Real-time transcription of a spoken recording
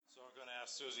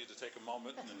ask Susie to take a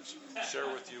moment and share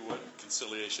with you what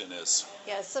conciliation is.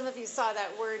 Yeah, some of you saw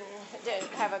that word and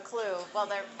didn't have a clue. Well,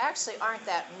 there actually aren't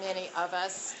that many of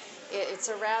us. It's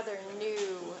a rather new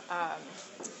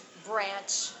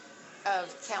branch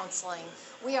of counseling.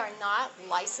 We are not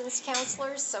licensed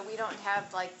counselors, so we don't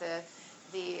have like the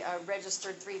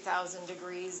registered 3,000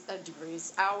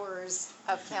 hours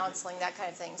of counseling, that kind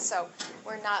of thing. So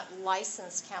we're not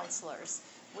licensed counselors.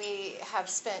 We have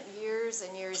spent years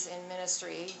and years in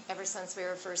ministry ever since we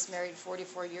were first married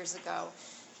 44 years ago,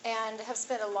 and have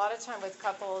spent a lot of time with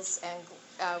couples, and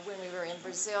when we were in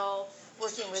Brazil,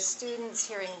 working with students,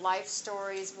 hearing life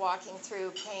stories, walking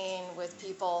through pain with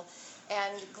people.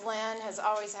 And Glenn has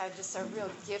always had just a real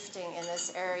gifting in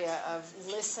this area of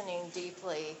listening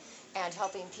deeply and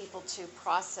helping people to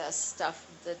process stuff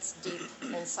that's deep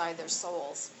inside their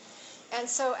souls. And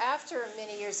so after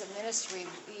many years of ministry,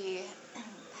 we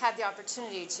had the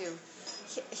opportunity to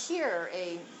hear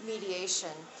a mediation,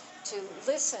 to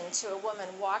listen to a woman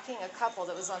walking a couple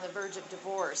that was on the verge of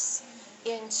divorce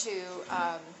into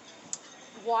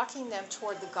walking them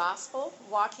toward the gospel,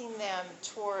 walking them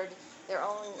toward their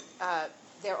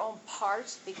own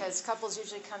part, because couples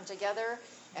usually come together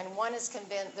and one is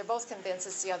convinced, they're both convinced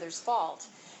it's the other's fault.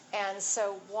 And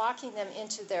so walking them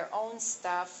into their own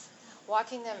stuff,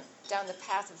 walking them down the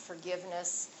path of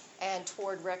forgiveness and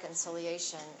toward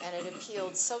reconciliation. And it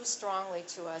appealed so strongly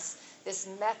to us, this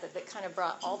method that kind of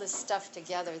brought all this stuff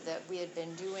together that we had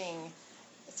been doing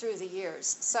through the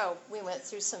years. So we went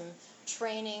through some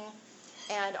training,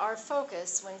 and our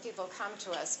focus when people come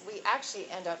to us, we actually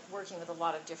end up working with a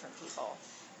lot of different people,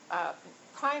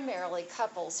 primarily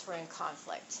couples who are in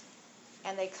conflict.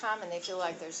 And they come and they feel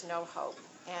like there's no hope.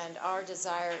 And our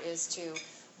desire is to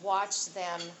watch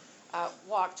them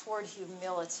walk toward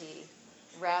humility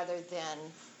rather than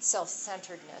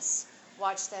self-centeredness.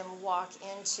 Watch them walk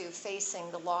into facing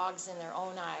the logs in their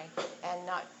own eye and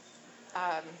not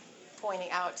pointing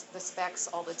out the specks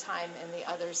all the time in the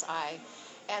other's eye.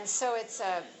 And so it's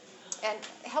and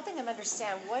helping them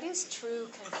understand what is true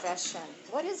confession,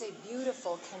 what is a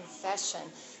beautiful confession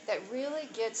that really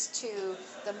gets to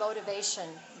the motivation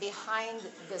behind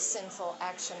the sinful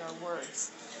action or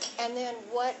words, and then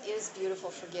what is beautiful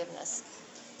forgiveness.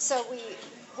 So we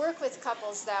work with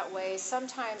couples that way,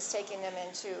 sometimes taking them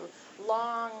into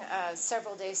long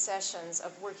several-day sessions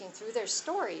of working through their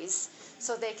stories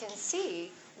so they can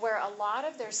see where a lot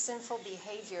of their sinful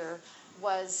behavior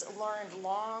was learned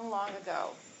long, long ago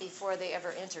before they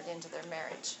ever entered into their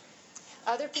marriage.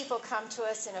 Other people come to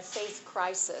us in a faith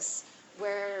crisis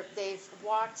where they've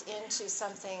walked into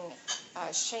something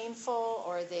shameful,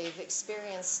 or they've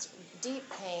experienced deep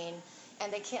pain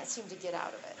and they can't seem to get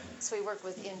out of it. So we work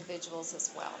with individuals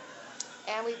as well.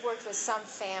 And we've worked with some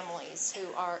families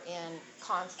who are in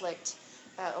conflict,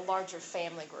 a larger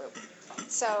family group.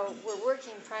 So we're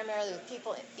working primarily with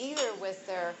people either with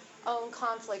their own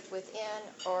conflict within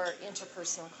or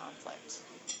interpersonal conflict.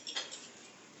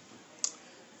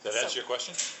 That answer your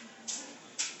question?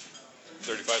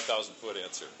 35,000-foot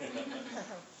answer.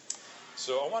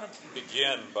 So I want to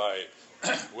begin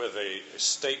with a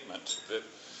statement that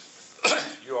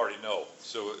you already know.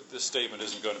 So this statement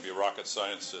isn't going to be rocket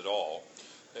science at all.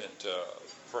 And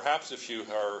perhaps if you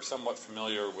are somewhat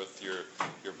familiar with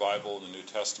your Bible and the New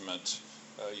Testament,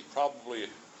 you probably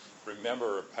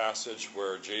remember a passage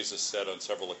where Jesus said on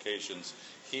several occasions,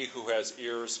 "He who has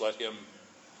ears, let him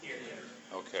hear."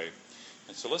 Okay.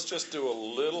 And so let's just do a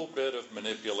little bit of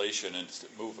manipulation and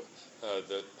move.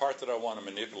 The part that I want to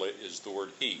manipulate is the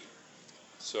word he.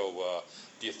 So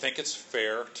do you think it's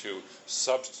fair to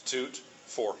substitute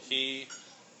for he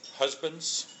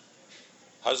husbands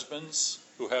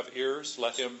who have ears,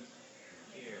 let him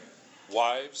hear?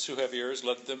 Wives who have ears,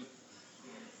 let them.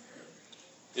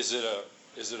 Is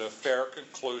it a fair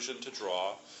conclusion to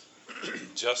draw,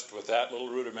 just with that little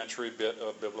rudimentary bit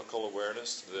of biblical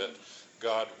awareness, that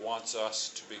God wants us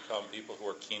to become people who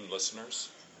are keen listeners?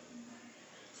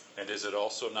 And is it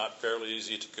also not fairly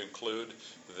easy to conclude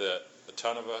that a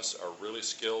ton of us are really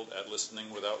skilled at listening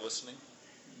without listening?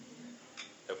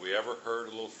 Have we ever heard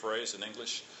a little phrase in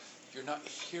English, "You're not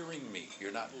hearing me,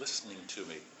 you're not listening to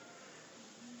me"?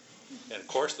 And of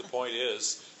course the point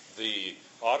is, the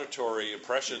auditory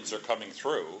impressions are coming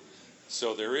through,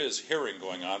 so there is hearing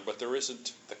going on, but there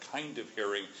isn't the kind of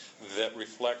hearing that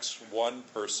reflects one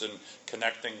person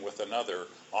connecting with another,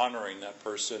 honoring that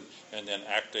person, and then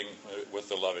acting with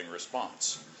the loving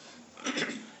response.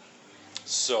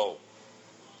 So,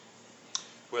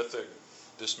 with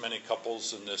this many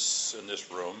couples in this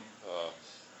room,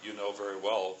 you know very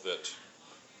well that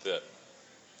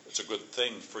it's a good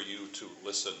thing for you to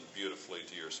listen beautifully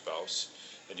to your spouse.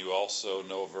 And you also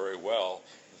know very well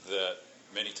that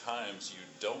many times you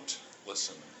don't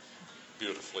listen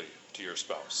beautifully to your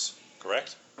spouse,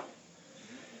 correct?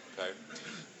 Okay.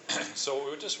 So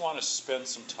we just want to spend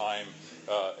some time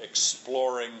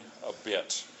exploring a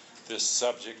bit this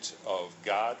subject of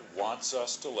God wants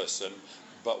us to listen,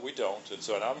 but we don't. And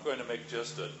so now I'm going to make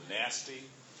just a nasty,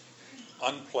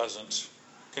 unpleasant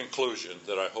conclusion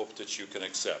that I hope that you can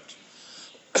accept.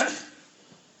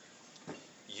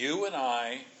 You and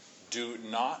I do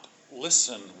not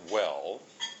listen well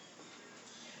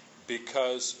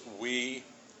because we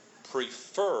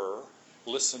prefer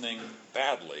listening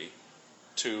badly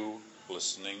to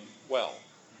listening well.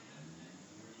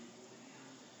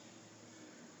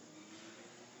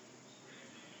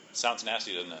 Sounds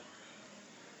nasty, doesn't it?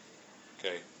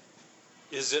 Okay.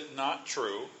 Is it not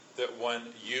true that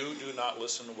when you do not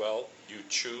listen well, you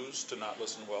choose to not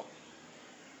listen well?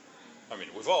 I mean,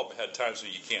 we've all had times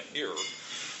when you can't hear.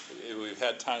 We've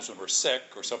had times when we're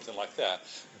sick or something like that.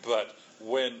 But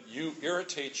when you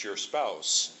irritate your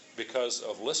spouse because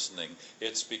of listening,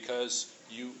 it's because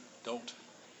you don't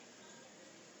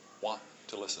want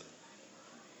to listen.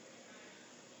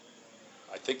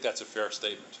 I think that's a fair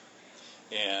statement.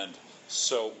 And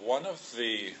so one of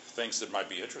the things that might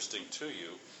be interesting to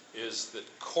you is that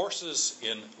courses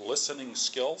in listening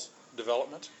skills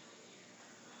development,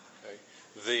 okay,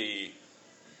 the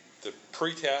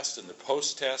pre-test and the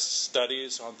post-test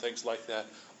studies on things like that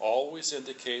always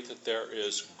indicate that there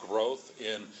is growth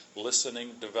in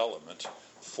listening development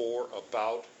for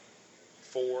about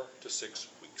 4 to 6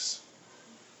 weeks.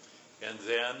 And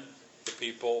then the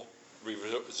people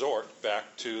resort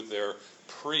back to their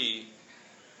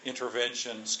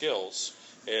pre-intervention skills.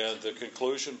 And the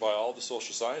conclusion by all the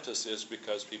social scientists is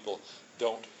because people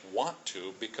don't want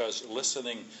to, because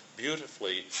listening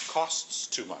beautifully costs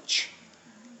too much.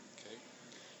 Okay?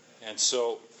 And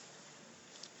so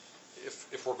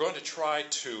if we're going to try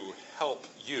to help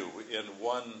you in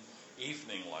one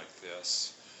evening like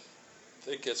this, I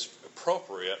think it's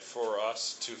appropriate for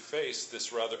us to face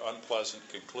this rather unpleasant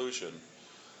conclusion.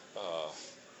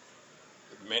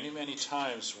 Many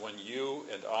times when you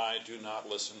and I do not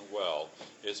listen well,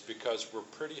 it's because we're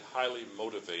pretty highly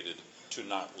motivated to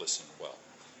not listen well.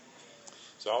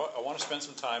 So I want to spend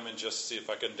some time and just see if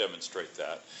I can demonstrate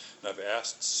that. And I've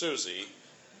asked Susie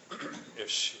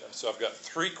so I've got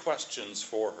 3 questions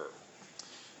for her.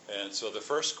 And so the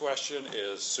first question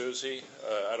is, Susie,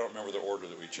 I don't remember the order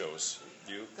that we chose.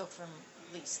 You? Go from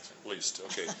least. Least,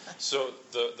 okay. So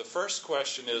the first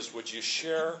question is, would you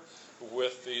share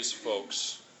with these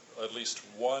folks at least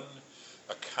one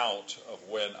account of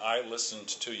when I listened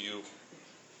to you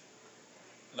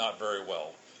not very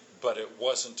well, but it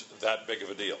wasn't that big of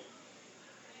a deal?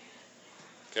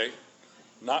 Okay?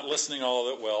 Not listening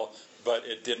all that well, but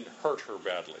it didn't hurt her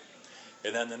badly.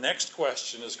 And then the next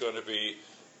question is going to be,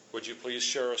 would you please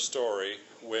share a story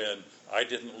when I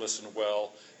didn't listen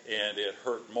well and it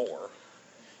hurt more?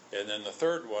 And then the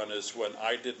third one is when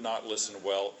I did not listen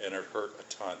well and it hurt a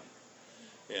ton.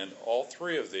 And all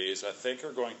 3 of these, I think,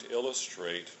 are going to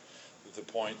illustrate the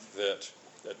point that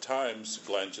at times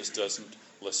Glenn just doesn't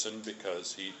listen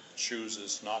because he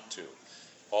chooses not to.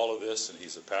 All of this, and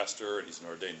he's a pastor, and he's an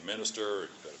ordained minister, and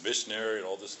he's got a missionary, and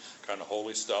all this kind of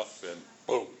holy stuff, and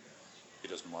boom, he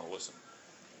doesn't want to listen.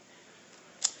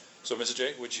 So, Mrs.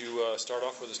 J, would you start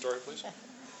off with a story, please?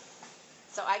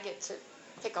 So I get to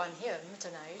pick on him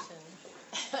tonight,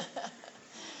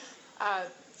 and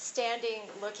standing,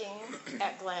 looking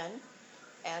at Glenn,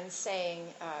 and saying,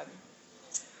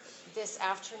 "This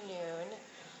afternoon,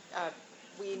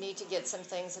 we need to get some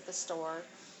things at the store.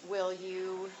 Will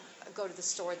you go to the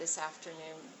store this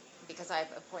afternoon because I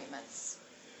have appointments?"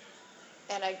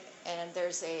 And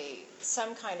there's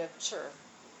some kind of sure.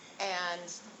 And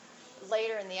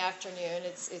later in the afternoon,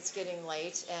 it's getting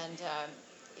late, and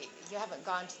you haven't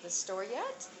gone to the store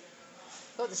yet?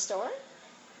 Go to the store?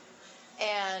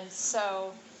 And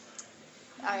so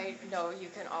I know you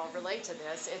can all relate to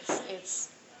this. It's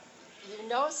you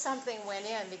know something went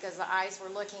in because the eyes were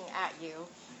looking at you,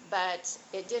 but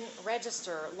it didn't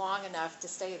register long enough to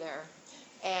stay there.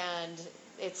 And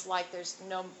it's like there's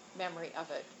no memory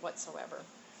of it whatsoever.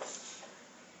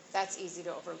 That's easy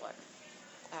to overlook.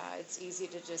 It's easy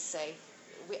to just say,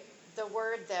 the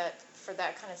word that for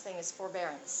that kind of thing is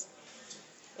forbearance.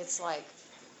 It's like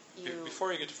you...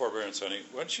 Before you get to forbearance, honey,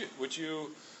 would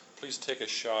you please take a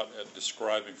shot at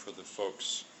describing for the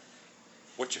folks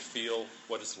what you feel,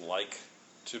 what it's like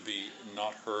to be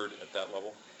not heard at that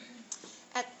level?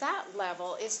 At that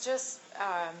level, it's just,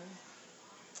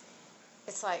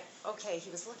 it's like, okay, he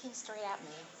was looking straight at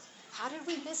me. How did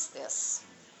we miss this?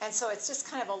 And so it's just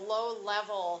kind of a low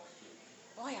level,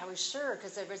 boy, I was sure,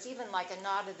 because there was even like a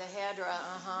nod of the head or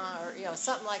or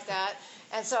something like that.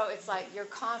 And so it's like you're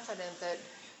confident that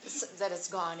it's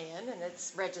gone in and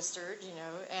it's registered,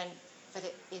 but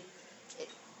it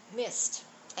missed.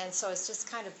 And so it's just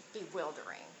kind of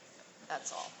bewildering.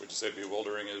 That's all. Would you say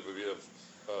bewildering would be a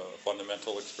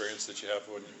fundamental experience that you have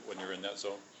when you're in that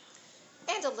zone?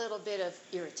 And a little bit of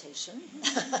irritation.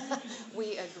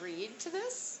 We agreed to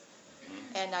this,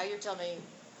 and now you're telling me,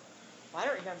 well, I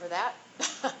don't remember that.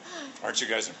 Aren't you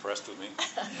guys impressed with me?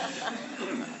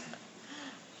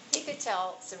 He could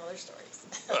tell similar stories.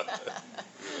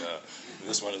 Yeah,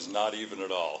 this one is not even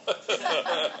at all.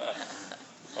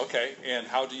 Okay, and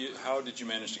how did you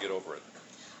manage to get over it?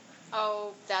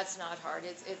 Oh, that's not hard.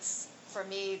 It's for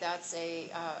me, that's a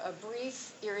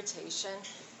brief irritation.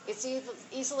 It's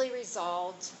easily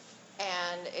resolved,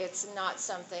 and it's not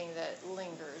something that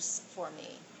lingers for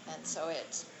me. And so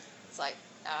it's like,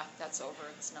 that's over.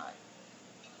 It's not.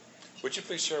 Would you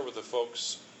please share with the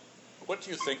folks, what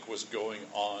do you think was going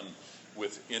on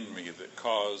within me that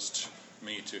caused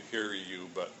me to hear you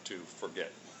but to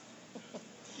forget?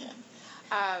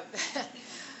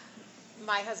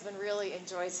 My husband really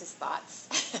enjoys his thoughts.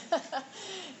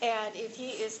 And if he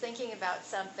is thinking about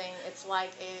something, it's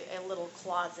like a little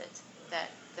closet that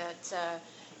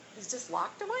he's just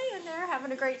locked away in there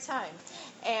having a great time.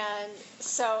 And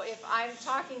so if I'm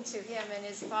talking to him and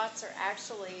his thoughts are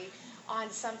actually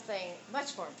on something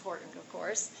much more important, of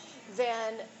course,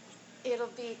 then it'll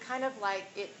be kind of like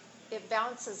it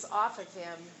bounces off of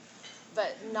him,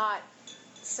 but not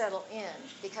settle in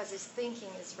because his thinking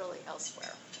is really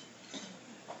elsewhere.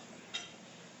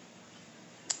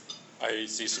 I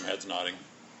see some heads nodding.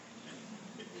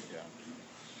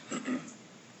 Yeah.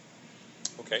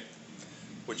 Okay.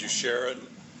 Would you share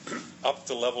up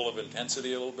the level of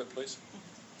intensity a little bit, please?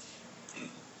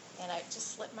 And it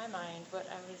just slipped my mind what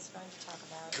I was going to talk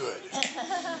about. Good.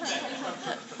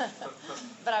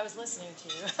 But I was listening to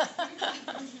you.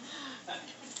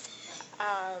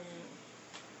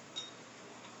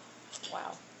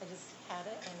 Wow. I just had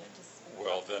it and it just...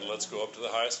 Well, then let's go up to the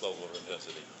highest level of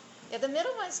intensity. Yeah, the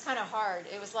middle one's kind of hard.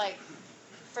 It was like,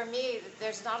 for me,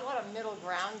 there's not a lot of middle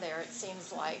ground there, it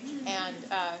seems like. And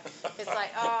it's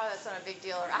like, oh, that's not a big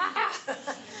deal, or ah!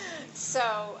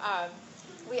 So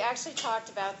we actually talked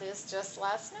about this just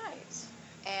last night.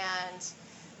 And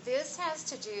this has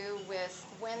to do with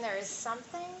when there is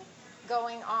something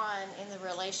going on in the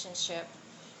relationship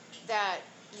that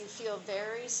you feel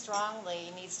very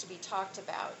strongly needs to be talked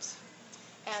about.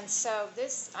 And so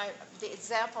the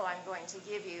example I'm going to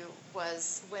give you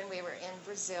was when we were in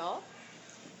Brazil,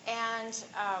 and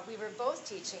we were both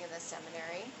teaching in the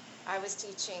seminary. I was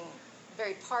teaching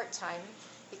very part-time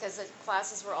because the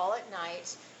classes were all at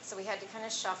night, so we had to kind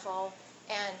of shuffle,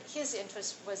 and his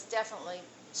interest was definitely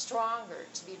stronger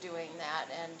to be doing that,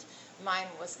 and mine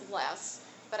was less.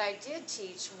 But I did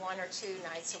teach 1 or 2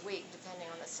 nights a week, depending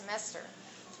on the semester.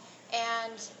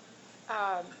 And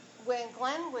when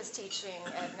Glenn was teaching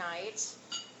at night,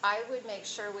 I would make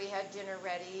sure we had dinner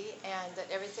ready and that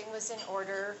everything was in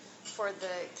order for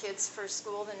the kids for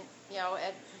school. And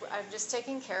I'm just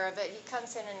taking care of it. He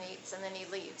comes in and eats, and then he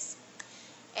leaves.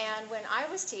 And when I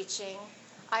was teaching,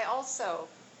 I also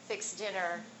fixed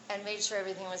dinner and made sure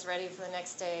everything was ready for the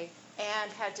next day,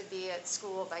 and had to be at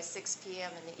school by 6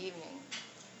 p.m. in the evening.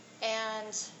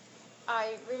 And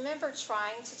I remember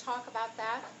trying to talk about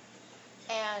that,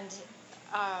 and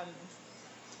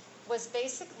was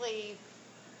basically,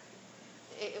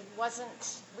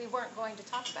 we weren't going to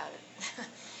talk about it.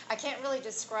 I can't really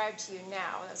describe to you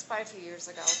now, that was quite a few years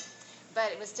ago,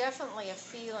 but it was definitely a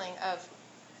feeling of,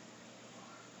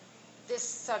 this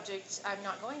subject, I'm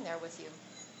not going there with you.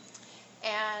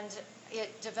 And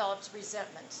it developed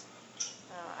resentment.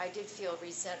 I did feel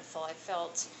resentful. I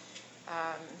felt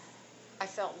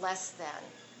less than.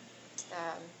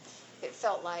 It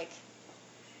felt like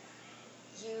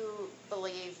you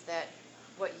believe that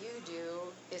what you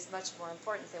do is much more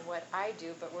important than what I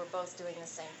do, but we're both doing the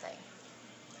same thing.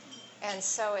 And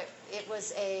so it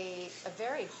was a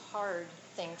very hard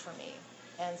thing for me.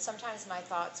 And sometimes my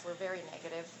thoughts were very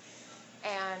negative.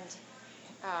 And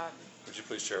would you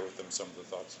please share with them some of the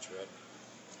thoughts that you had?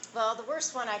 Well, the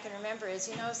worst one I can remember is,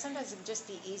 sometimes it would just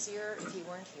be easier if you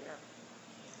weren't here.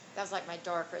 That was like my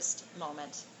darkest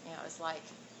moment. It was like,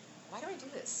 why do I do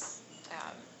this?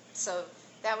 So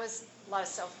that was a lot of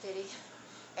self-pity.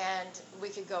 And we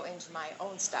could go into my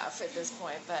own stuff at this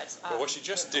point, but... Well, what she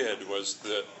just did was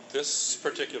that this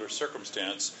particular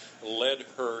circumstance led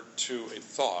her to a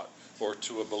thought or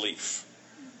to a belief.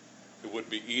 It would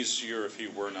be easier if he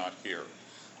were not here.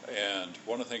 And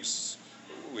one of the things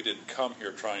we didn't come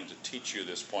here trying to teach you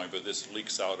this point, but this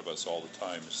leaks out of us all the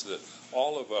time, is that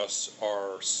all of us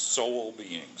are soul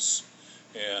beings.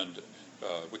 And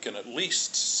we can at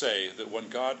least say that when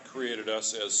God created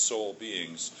us as soul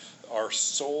beings, our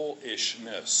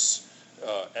soul-ishness,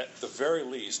 at the very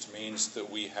least, means that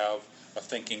we have a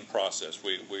thinking process.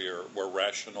 We're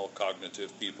rational,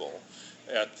 cognitive people.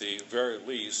 At the very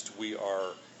least, we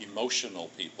are emotional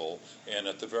people, and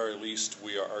at the very least,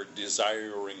 we are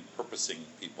desiring, purposing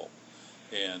people.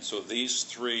 And so these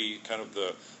three, kind of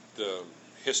the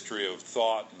history of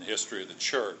thought and the history of the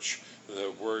church,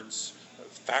 the words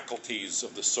faculties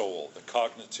of the soul, the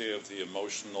cognitive, the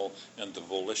emotional, and the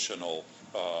volitional,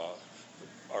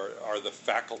 are the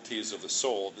faculties of the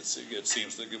soul that it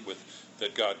seems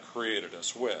that God created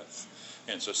us with.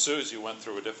 And so Susie went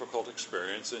through a difficult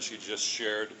experience, and she just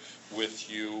shared with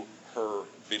you her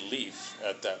belief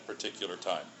at that particular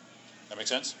time. That make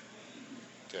sense?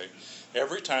 Okay.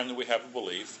 Every time that we have a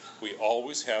belief, we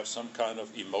always have some kind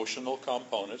of emotional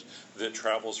component that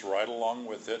travels right along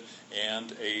with it,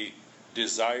 and a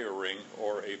desiring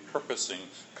or a purposing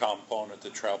component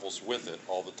that travels with it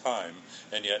all the time.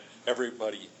 And yet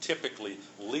everybody typically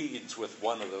leads with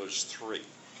one of those three.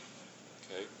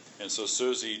 Okay? And so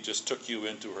Susie just took you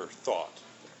into her thought.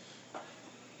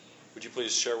 Would you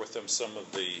please share with them some of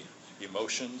the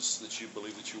emotions that you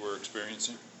believe that you were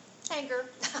experiencing? Anger.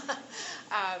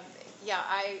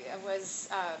 I was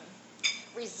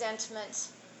resentment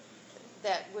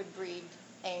that would breed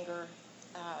anger.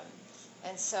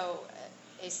 And so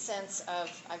a sense of,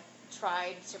 I've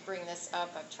tried to bring this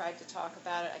up, I've tried to talk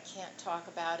about it, I can't talk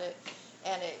about it.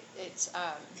 And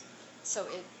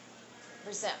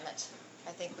resentment,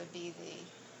 I think, would be the...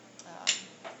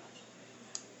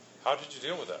 How did you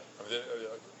deal with that?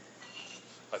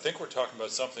 I think we're talking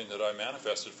about something that I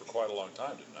manifested for quite a long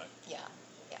time, didn't I? Yeah,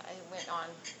 it went on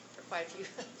for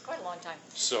quite a long time.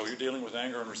 So you're dealing with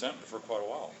anger and resentment for quite a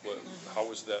while. How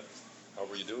was that? How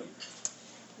were you doing?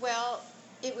 Well,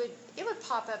 it would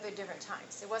pop up at different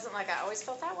times. It wasn't like I always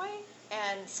felt that way.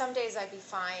 And some days I'd be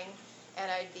fine,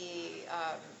 and I'd be,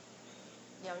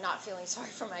 not feeling sorry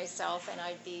for myself, and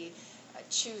I'd be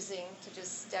choosing to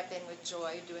just step in with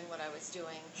joy, doing what I was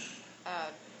doing.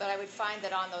 But I would find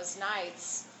that on those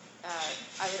nights,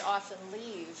 I would often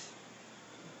leave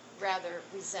rather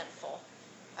resentful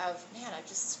of, man, I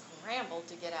just scrambled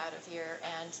to get out of here.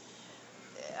 And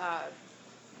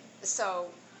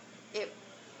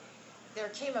there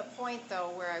came a point,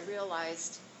 though, where I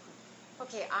realized,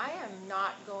 okay, I am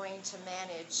not going to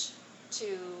manage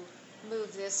to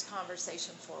move this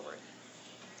conversation forward.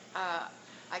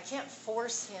 I can't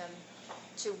force him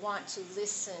to want to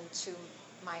listen to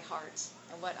my heart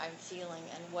and what I'm feeling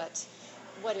and what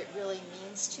it really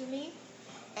means to me.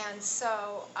 And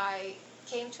so I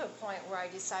came to a point where I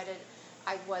decided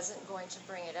I wasn't going to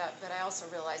bring it up, but I also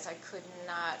realized I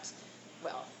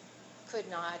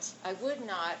would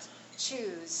not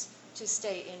choose to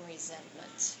stay in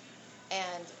resentment,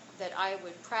 and that I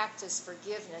would practice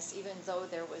forgiveness even though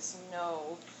there was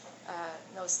no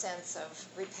sense of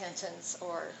repentance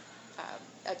or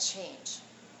a change.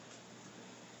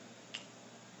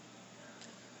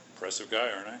 Impressive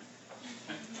guy, aren't I?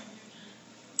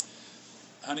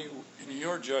 Honey, in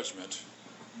your judgment,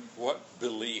 what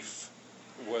belief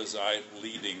was I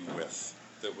leading with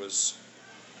that was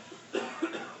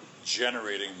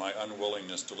generating my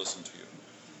unwillingness to listen to you?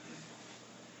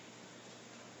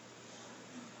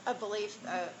 A belief,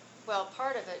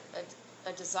 part of it,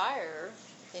 a desire,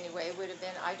 anyway, would have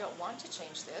been, I don't want to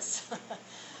change this.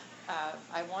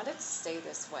 I want it to stay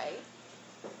this way.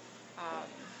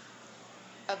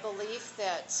 A belief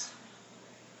that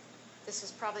this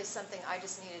was probably something I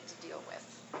just needed to deal with.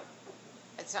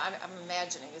 I'm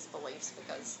imagining his beliefs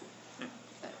because...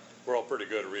 We're all pretty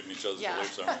good at reading each other's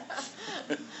beliefs, aren't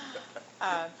we?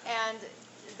 And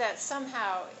that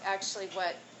somehow, actually,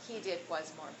 what he did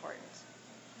was more important.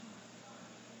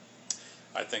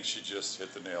 I think she just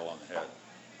hit the nail on the head.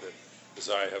 That as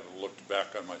I have looked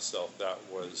back on myself, that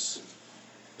was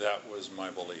my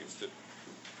belief,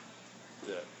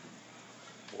 that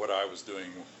what I was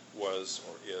doing was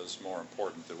or is more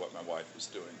important than what my wife was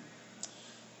doing.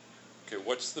 Okay,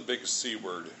 what's the big C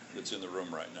word that's in the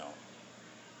room right now?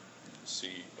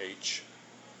 C-H-A-U?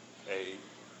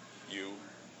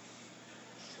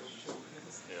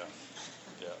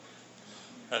 Yeah.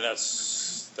 And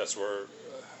that's where,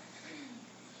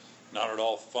 not at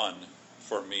all fun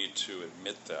for me to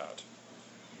admit that,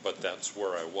 but that's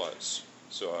where I was.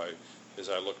 So as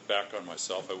I look back on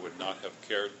myself, I would not have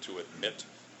cared to admit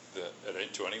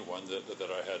to anyone that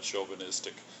I had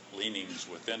chauvinistic leanings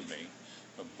within me,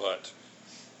 but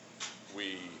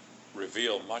we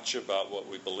reveal much about what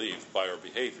we believe by our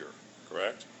behavior,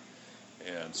 correct?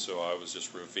 And so I was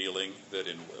just revealing that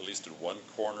at least in one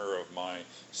corner of my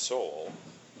soul,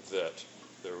 that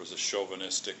there was a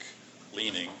chauvinistic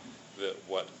leaning that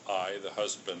what I, the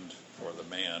husband, or the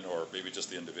man, or maybe just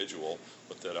the individual,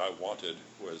 what that I wanted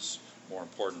was more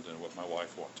important than what my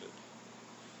wife wanted.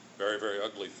 Very, very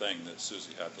ugly thing that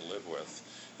Susie had to live with,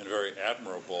 and very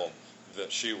admirable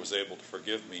that she was able to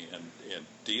forgive me and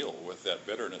deal with that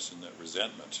bitterness and that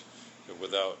resentment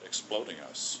without exploding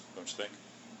us, don't you think?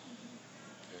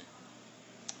 Okay.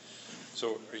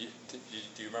 So, do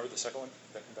you remember the second one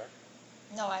that came back?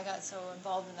 No, I got so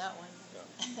involved in that one.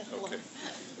 Yeah. Okay.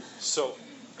 So,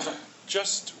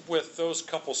 just with those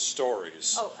couple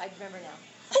stories. Oh, I remember now.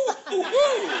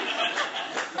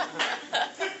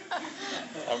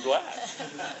 I'm glad.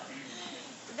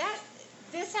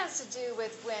 This has to do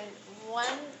with when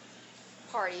one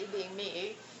party, being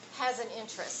me, has an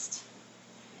interest.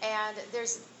 And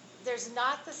there's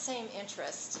not the same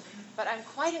interest, but I'm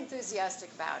quite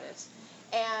enthusiastic about it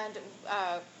and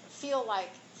feel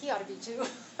like he ought to be too.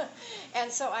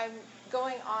 And so I'm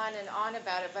going on and on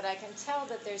about it, but I can tell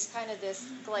that there's kind of this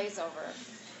glaze over.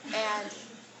 And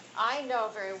I know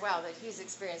very well that he's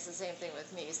experienced the same thing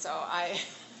with me, so I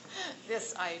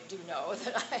do know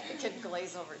that I can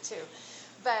glaze over too.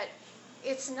 But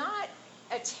it's not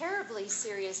a terribly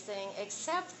serious thing,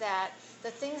 except that the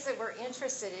things that we're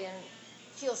interested in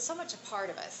feel so much a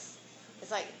part of us. It's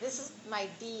like, this is my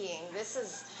being,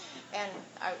 and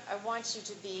I want you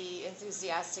to be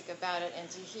enthusiastic about it and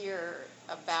to hear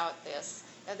about this.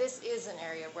 Now, this is an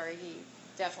area where he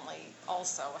definitely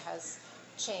also has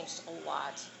changed a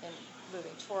lot in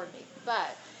moving toward me,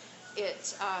 but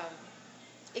it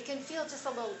can feel just a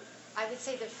little. I would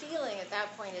say the feeling at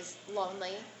that point is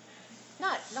lonely,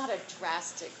 not a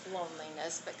drastic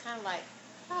loneliness, but kind of like,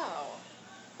 oh,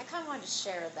 I kind of wanted to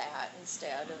share that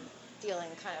instead of feeling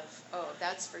kind of, oh,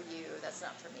 that's for you, that's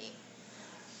not for me.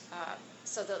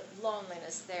 So the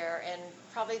loneliness there, and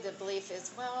probably the belief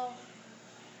is, well,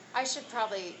 I should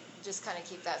probably just kind of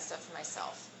keep that stuff for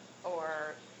myself,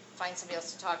 or find somebody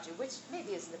else to talk to, which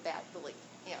maybe isn't a bad belief.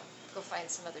 You know, go find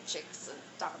some other chicks and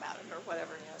talk about it or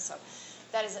whatever. You know, so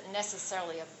that isn't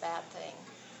necessarily a bad thing.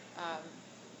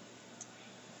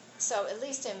 So at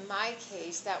least in my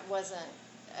case, that wasn't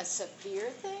a severe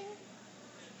thing.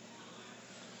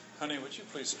 Honey, would you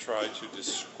please try to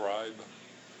describe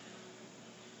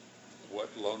what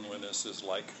loneliness is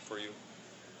like for you?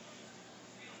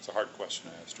 It's a hard question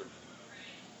I asked her.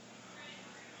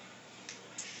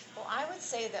 Well, I would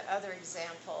say the other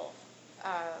example,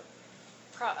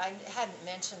 I hadn't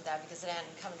mentioned that because it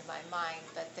hadn't come to my mind,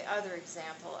 but the other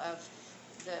example of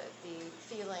the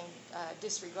feeling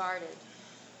disregarded,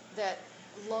 that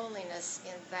loneliness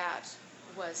in that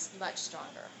was much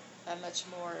stronger, a much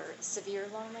more severe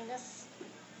loneliness.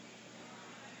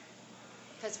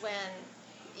 Because when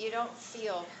you don't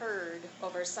feel heard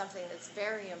over something that's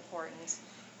very important,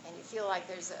 and you feel like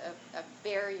there's a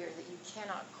barrier that you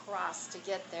cannot cross to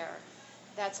get there,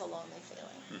 that's a lonely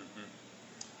feeling. Mm-hmm.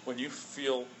 When you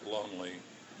feel lonely,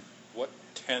 what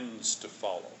tends to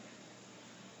follow?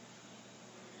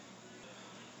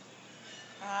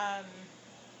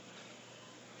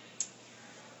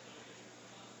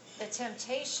 The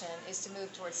temptation is to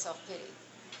move towards self-pity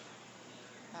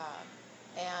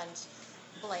and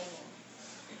blaming.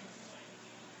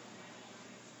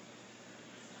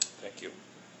 Thank you.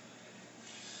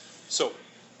 So,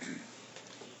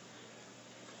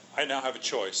 I now have a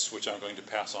choice, which I'm going to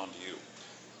pass on to you.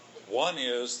 One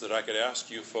is that I could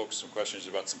ask you folks some questions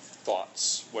about some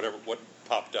thoughts, what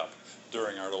popped up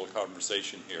during our little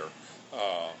conversation here.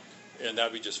 And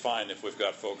that'd be just fine if we've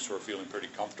got folks who are feeling pretty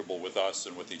comfortable with us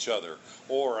and with each other.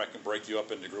 Or I can break you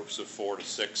up into groups of 4 to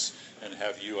 6 and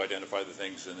have you identify the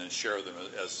things and then share them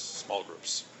as small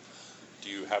groups. Do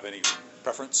you have any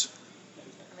preference?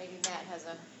 Maybe Matt has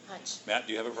a hunch. Matt,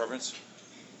 do you have a preference?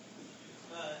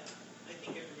 I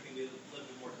think everybody would live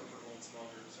more comfortable in small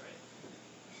groups,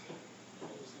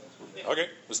 right? Okay,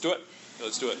 let's do it.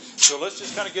 Let's do it. So let's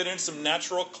just kind of get into some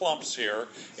natural clumps here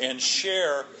and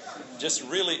share just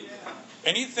really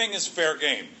anything is fair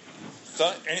game.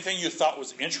 Anything you thought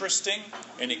was interesting,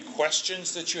 any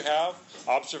questions that you have,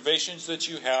 observations that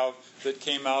you have that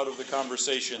came out of the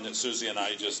conversation that Susie and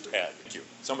I just had. Thank you.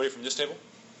 Somebody from this table?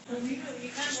 Well, we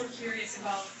kind of were curious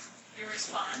about your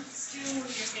response to your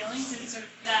feelings and sort of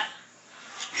that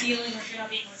feeling like you're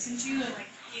not being listened to, and like,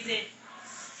 is it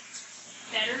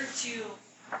better to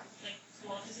like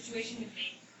blow up the situation and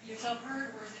make yourself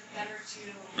heard, or is it better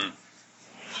to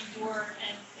endure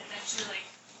and eventually like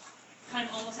kind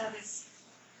of almost have this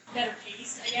better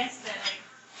taste, I guess, that like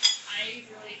I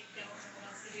really feel someone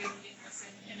else to do and didn't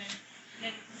listen, and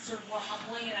then sort of more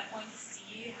humbling at that point to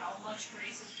see how much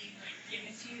grace is being like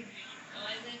given to you and you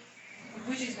realize it.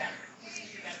 Which is better? Which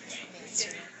is the better way?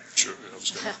 Sure, I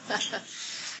was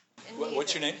gonna.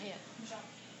 What's your name? Yeah.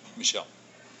 Michelle.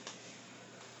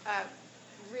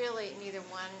 Really, neither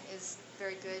one is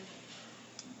very good,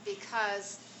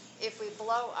 because if we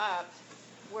blow up,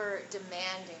 we're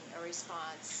demanding a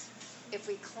response. If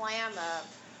we clam up,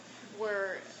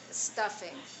 we're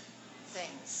stuffing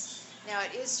things. Now,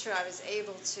 it is true I was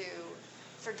able to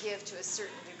forgive to a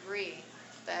certain degree,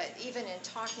 but even in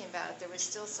talking about it, there was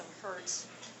still some hurt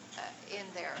in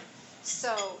there.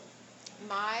 So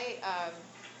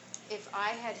if I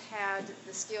had had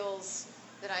the skills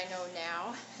that I know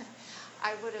now,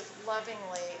 I would have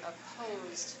lovingly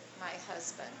opposed my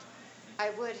husband. I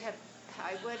would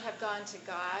have gone to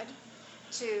God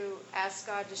to ask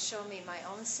God to show me my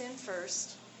own sin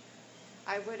first.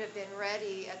 I would have been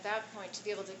ready at that point to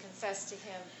be able to confess to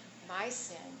him my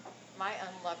sin, my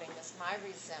unlovingness, my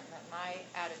resentment, my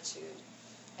attitude.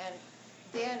 And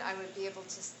then I would be able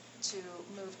to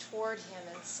move toward him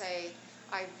and say,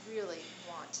 I really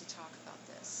want to talk about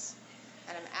this.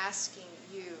 And I'm asking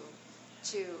you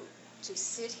to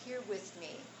sit here with me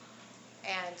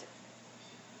and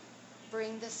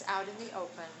bring this out in the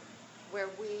open where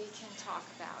we can talk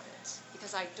about it.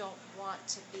 Because I don't want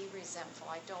to be resentful.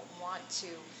 I don't want to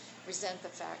resent the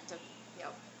fact of,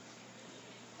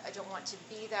 I don't want to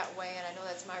be that way, and I know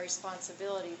that's my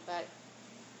responsibility, but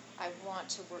I want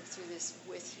to work through this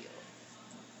with you.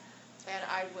 And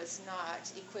I was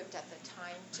not equipped at the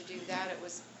time to do that.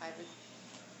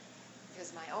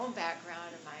 Because my own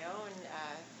background and my own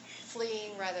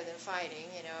fleeing rather than fighting,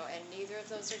 and neither of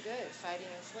those are good, fighting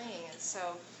and fleeing. And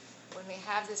so when we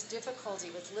have this difficulty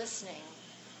with listening,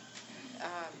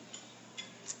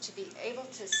 to be able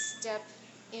to step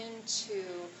into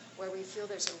where we feel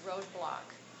there's a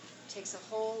roadblock takes a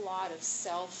whole lot of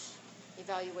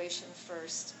self-evaluation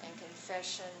first and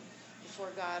confession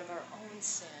before God of our own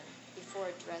sin before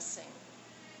addressing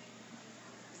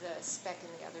the speck in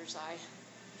the other's eye.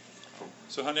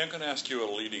 So, honey, I'm going to ask you a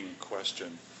leading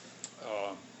question.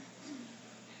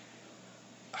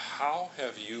 How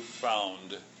have you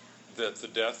found that the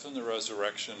death and the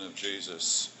resurrection of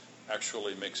Jesus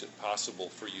actually makes it possible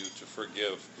for you to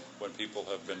forgive when people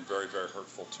have been very, very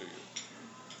hurtful to you?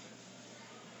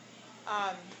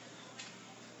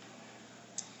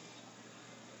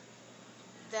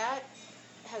 That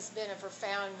has been a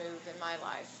profound move in my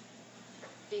life,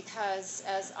 because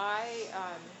as I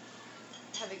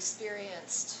have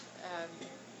experienced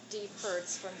deep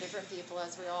hurts from different people,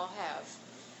 as we all have,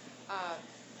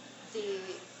 the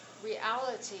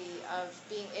reality of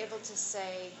being able to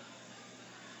say,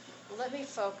 let me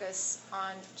focus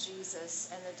on Jesus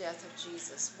and the death of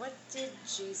Jesus. What did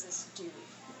Jesus do?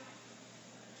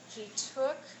 He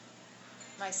took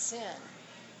my sin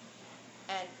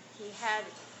and he had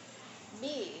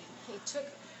me, he took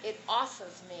it off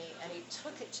of me and he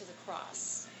took it to the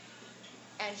cross.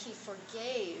 And he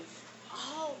forgave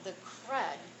all the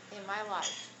crud in my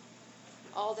life.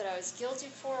 All that I was guilty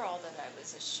for, all that I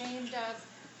was ashamed of,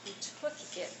 he took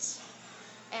it.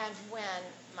 And when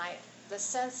the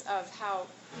sense of how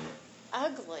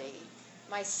ugly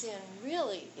my sin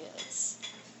really is,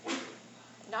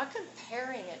 not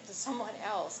comparing it to someone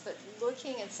else, but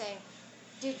looking and saying,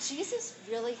 did Jesus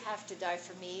really have to die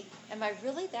for me? Am I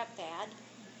really that bad?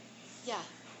 Yeah,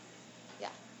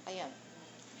 I am.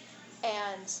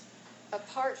 And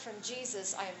apart from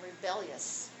Jesus, I am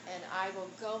rebellious, and I will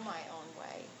go my own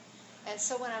way. And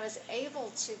so when I was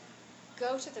able to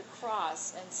go to the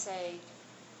cross and say,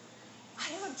 I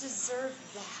don't deserve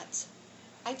that.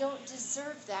 I don't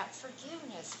deserve that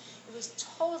forgiveness. It was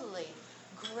totally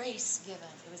grace given.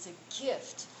 It was a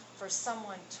gift for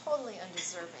someone totally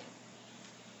undeserving.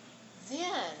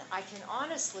 Then I can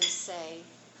honestly say,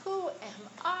 who am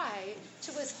I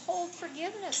to withhold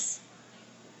forgiveness?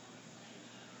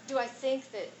 Do I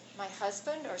think that my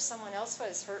husband or someone else who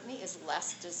has hurt me is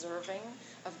less deserving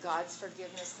of God's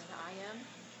forgiveness than I am?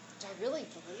 Do I really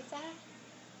believe that?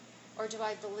 Or do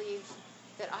I believe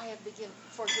that I have been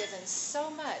forgiven so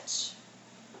much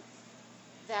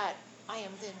that I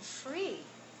am then free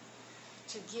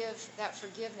to give that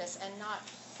forgiveness and not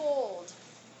hold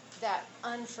that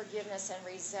unforgiveness and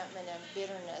resentment and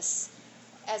bitterness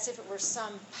as if it were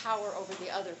some power over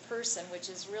the other person, which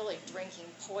is really drinking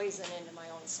poison into my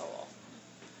own soul.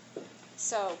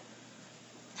 So,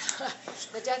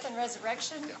 the death and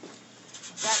resurrection,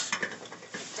 that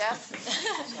death.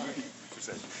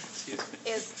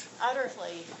 is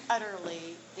utterly,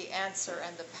 utterly the answer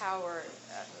and the power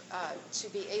to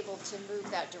be able to move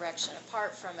that direction.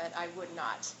 Apart from it, I would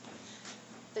not.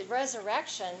 The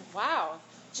resurrection, wow,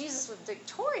 Jesus was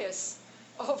victorious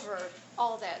over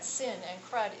all that sin and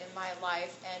crud in my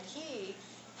life, and he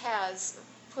has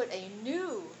put a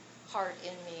new heart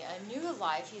in me, a new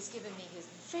life. He's given me his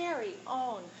very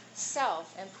own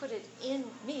self and put it in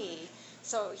me.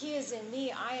 So he is in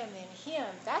me, I am in him.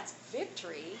 That's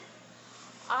victory.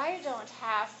 I don't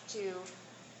have to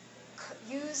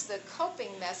use the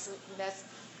coping methods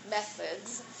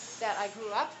that I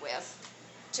grew up with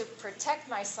to protect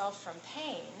myself from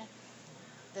pain,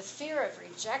 the fear of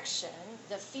rejection,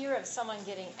 the fear of someone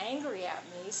getting angry at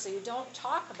me so you don't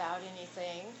talk about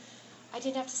anything. I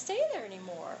didn't have to stay there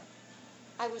anymore.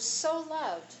 I was so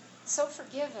loved, so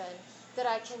forgiven, that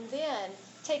I can then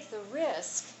take the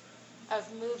risk of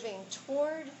moving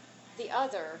toward the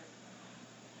other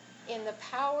in the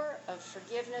power of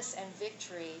forgiveness and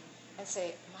victory and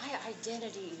say, my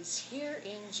identity is here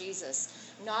in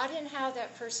Jesus, not in how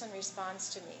that person responds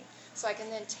to me. So I can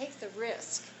then take the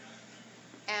risk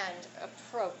and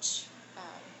approach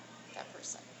that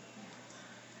person.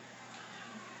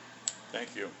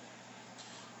 Thank you.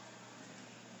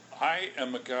 I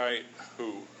am a guy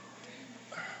who,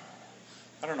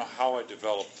 I don't know how I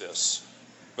developed this,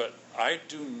 but I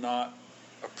do not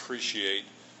appreciate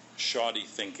shoddy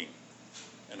thinking.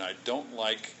 And I don't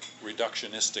like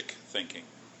reductionistic thinking.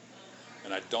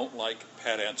 And I don't like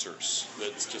pat answers.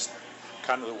 That's just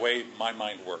kind of the way my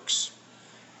mind works.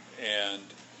 And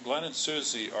Glenn and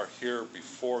Susie are here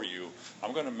before you.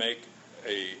 I'm going to make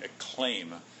a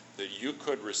claim that you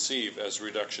could receive as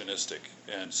reductionistic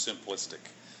and simplistic.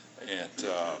 And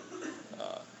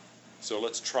so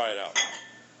let's try it out,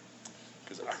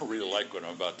 because I really like what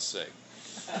I'm about to say.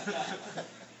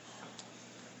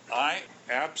 I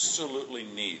absolutely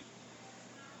need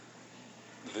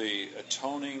the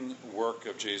atoning work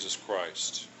of Jesus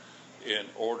Christ in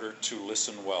order to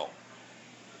listen well.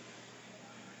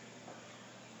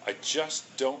 I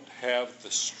just don't have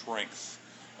the strength.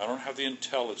 I don't have the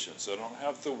intelligence. I don't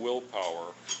have the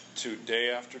willpower to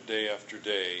day after day after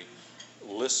day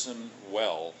listen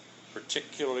well,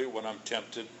 particularly when I'm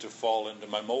tempted to fall into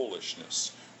my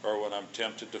molishness or when I'm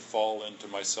tempted to fall into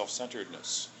my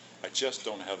self-centeredness. I just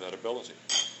don't have that ability.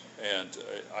 And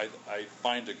I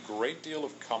find a great deal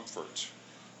of comfort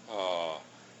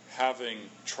having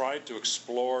tried to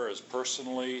explore as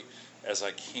personally as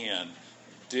I can,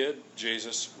 did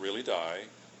Jesus really die?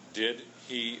 Did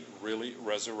he really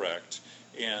resurrect?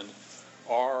 And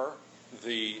are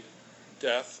the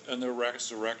death and the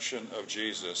resurrection of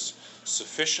Jesus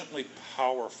sufficiently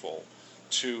powerful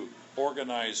to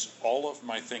organize all of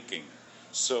my thinking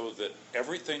so that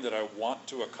everything that I want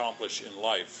to accomplish in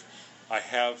life,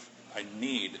 I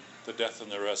need the death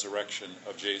and the resurrection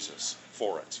of Jesus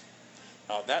for it?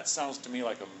 Now that sounds to me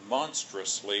like a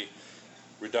monstrously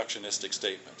reductionistic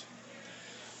statement.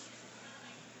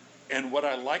 And what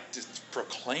I like to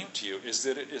proclaim to you is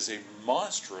that it is a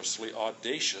monstrously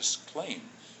audacious claim,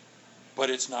 but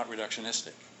it's not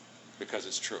reductionistic because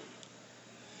it's true.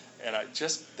 And I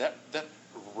just, that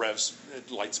revs,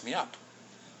 it lights me up,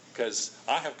 because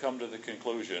I have come to the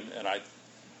conclusion, and I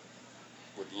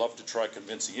would love to try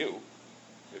convincing you,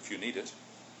 if you need it,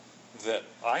 that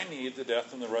I need the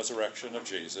death and the resurrection of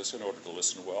Jesus in order to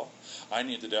listen well. I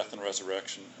need the death and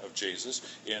resurrection of Jesus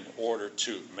in order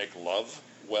to make love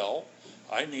well.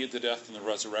 I need the death and the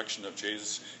resurrection of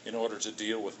Jesus in order to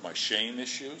deal with my shame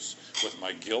issues, with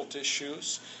my guilt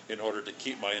issues, in order to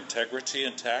keep my integrity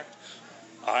intact.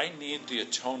 I need the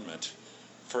atonement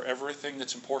for everything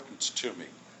that's important to me.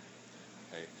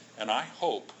 Okay? And I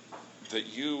hope that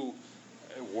you,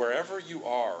 wherever you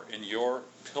are in your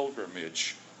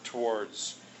pilgrimage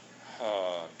towards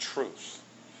truth,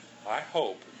 I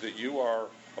hope that you are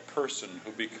a person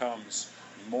who becomes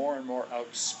more and more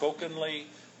outspokenly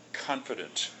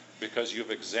confident because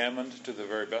you've examined to the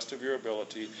very best of your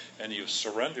ability and you've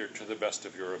surrendered to the best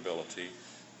of your ability,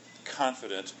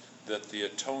 confident that the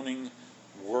atoning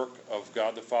work of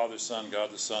God the Father,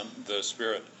 God the Son, the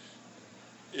Spirit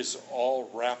is all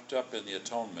wrapped up in the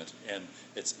atonement, and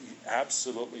it's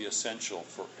absolutely essential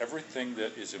for everything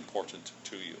that is important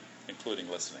to you, including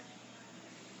listening.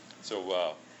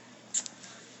 So,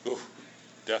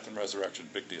 death and resurrection,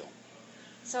 big deal.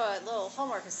 So a little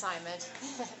homework assignment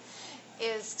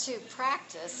is to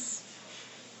practice,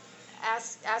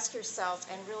 ask yourself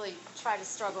and really try to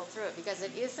struggle through it, because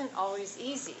it isn't always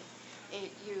easy.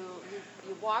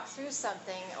 You walk through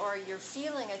something, or you're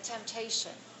feeling a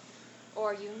temptation,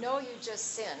 or you know you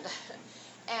just sinned,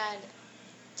 and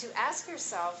to ask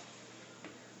yourself,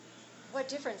 what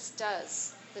difference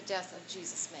does the death of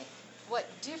Jesus make? What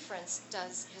difference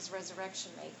does his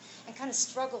resurrection make? And kind of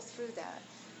struggle through that,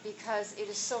 because it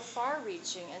is so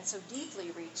far-reaching and so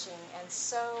deeply reaching and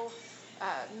so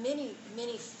many,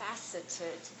 many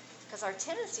faceted. Because our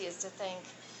tendency is to think,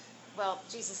 well,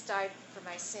 Jesus died for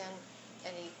my sin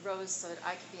and he rose so that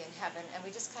I could be in heaven, and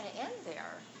we just kind of end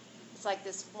there. It's like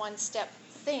this one-step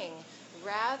thing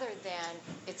rather than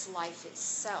it's life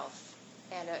itself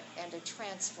and a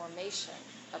transformation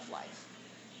of life.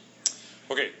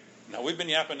 Okay, now we've been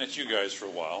yapping at you guys for a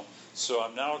while, so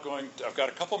I've got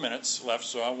a couple minutes left,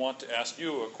 so I want to ask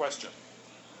you a question.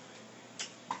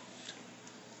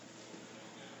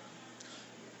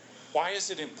 Why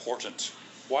is it important?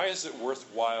 Why is it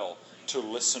worthwhile to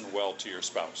listen well to your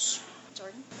spouse?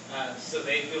 Jordan? So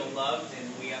they feel loved and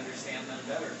we understand them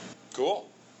better. Cool.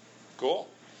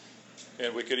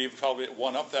 And we could even probably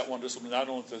one-up that one, just not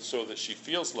only so that she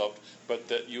feels loved, but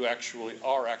that you actually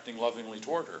are acting lovingly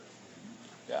toward her.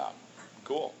 Yeah,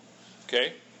 cool.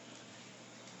 Okay.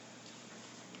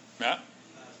 Matt?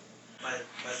 By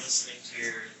listening to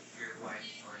your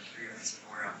wife or your husband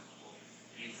or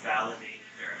you validate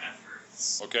their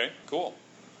efforts. Okay, cool.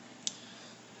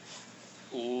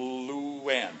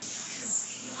 Luann?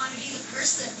 You want to be the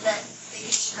person that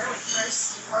they share with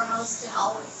first and foremost and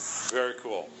always. Very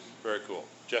cool.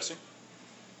 Jesse?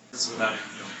 This is without it,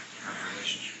 you don't have a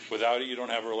relationship. Without it, you don't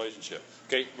have a relationship.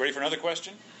 Okay, ready for another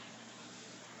question?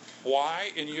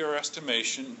 Why, in your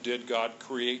estimation, did God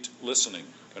create listening?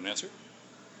 Got an answer?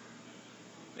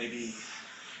 Maybe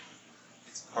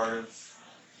it's part of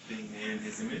being made in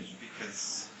his image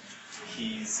because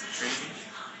he's a Trinity.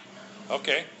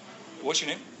 Okay. What's your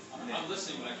name? I'm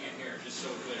listening, but I can't hear, just so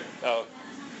clear. Oh,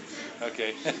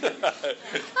 okay.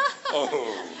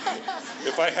 Oh,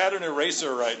 if I had an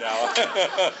eraser right now.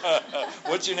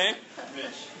 What's your name?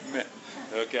 Mitch.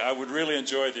 Okay, I would really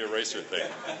enjoy the eraser thing.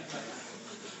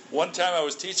 One time I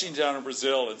was teaching down in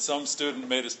Brazil, and some student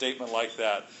made a statement like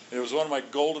that. And it was one of my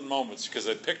golden moments, because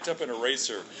I picked up an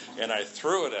eraser and I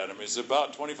threw it at him. He was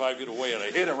about 25 feet away, and I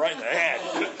hit him right in the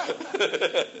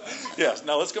head. Yes,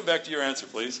 now let's come back to your answer,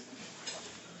 please.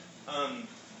 I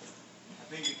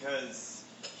think because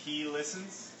he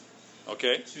listens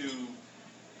Okay. to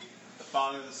the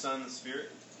Father, the Son, and the Spirit.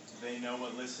 They know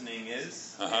what listening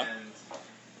is, Uh-huh. and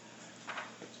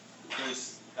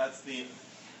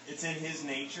it's in his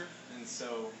nature, and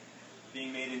so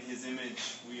being made in his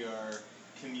image, we are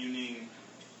communing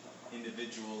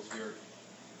individuals.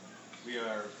 We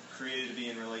are created to be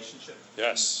in relationship.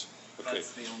 Yes. Okay.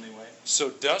 That's the only way. So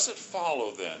does it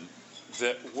follow then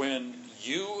that when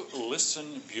you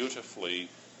listen beautifully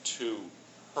to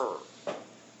her,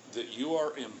 that you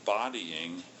are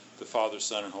embodying the Father,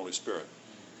 Son, and Holy Spirit?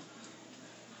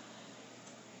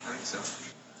 I think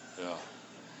so. Yeah.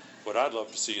 What I'd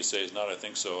love to see you say is not I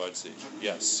think so, I'd say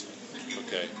yes.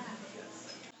 Okay.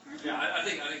 Yeah, I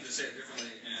think to say it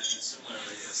differently and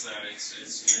similarly is that it's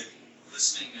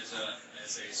listening is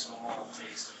a small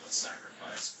taste of what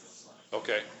sacrifice feels like.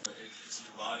 Okay. It's an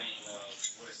embodying of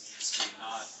what it means to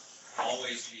not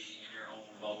always be in your own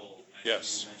bubble, as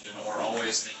Yes. you mentioned, or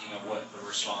always thinking of what the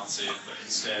response is, but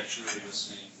instead truly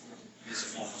listening is a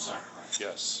form of sacrifice.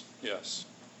 Yes. Yes.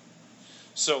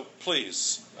 So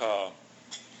please,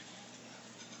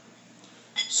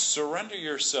 surrender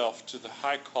yourself to the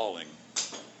high calling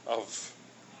of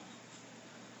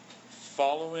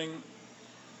following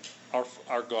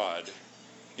our God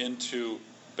into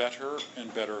better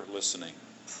and better listening.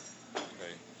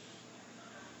 Okay.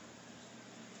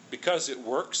 Because it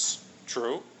works,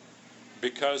 true.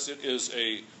 Because it is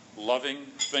a loving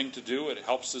thing to do, it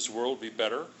helps this world be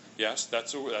better. Yes,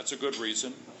 that's a good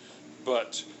reason.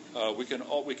 But we can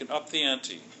up the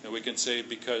ante, and we can say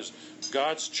because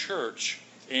God's church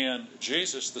and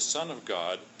Jesus, the Son of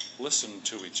God, listen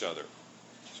to each other.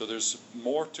 So there's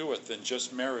more to it than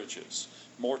just marriages,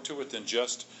 more to it than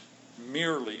just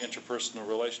merely interpersonal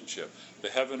relationship. The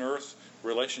heaven-earth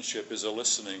relationship is a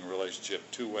listening relationship,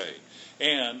 two-way.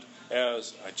 And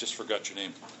as, I just forgot your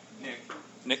name.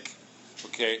 Nick.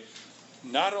 Okay.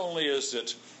 Not only is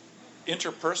it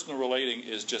interpersonal relating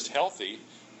is just healthy,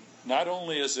 not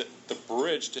only is it the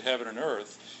bridge to heaven and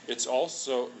earth, it's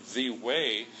also the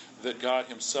way that God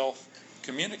himself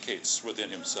communicates within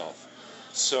himself.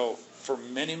 So for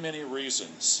many, many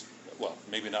reasons, well,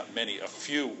 maybe not many, a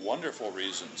few wonderful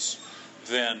reasons,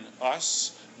 then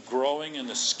us growing in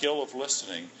the skill of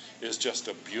listening is just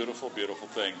a beautiful, beautiful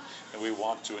thing, and we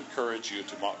want to encourage you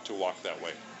to walk that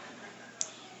way.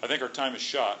 I think our time is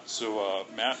shot, so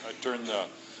Matt, I turn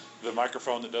the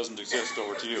microphone that doesn't exist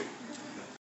over to you.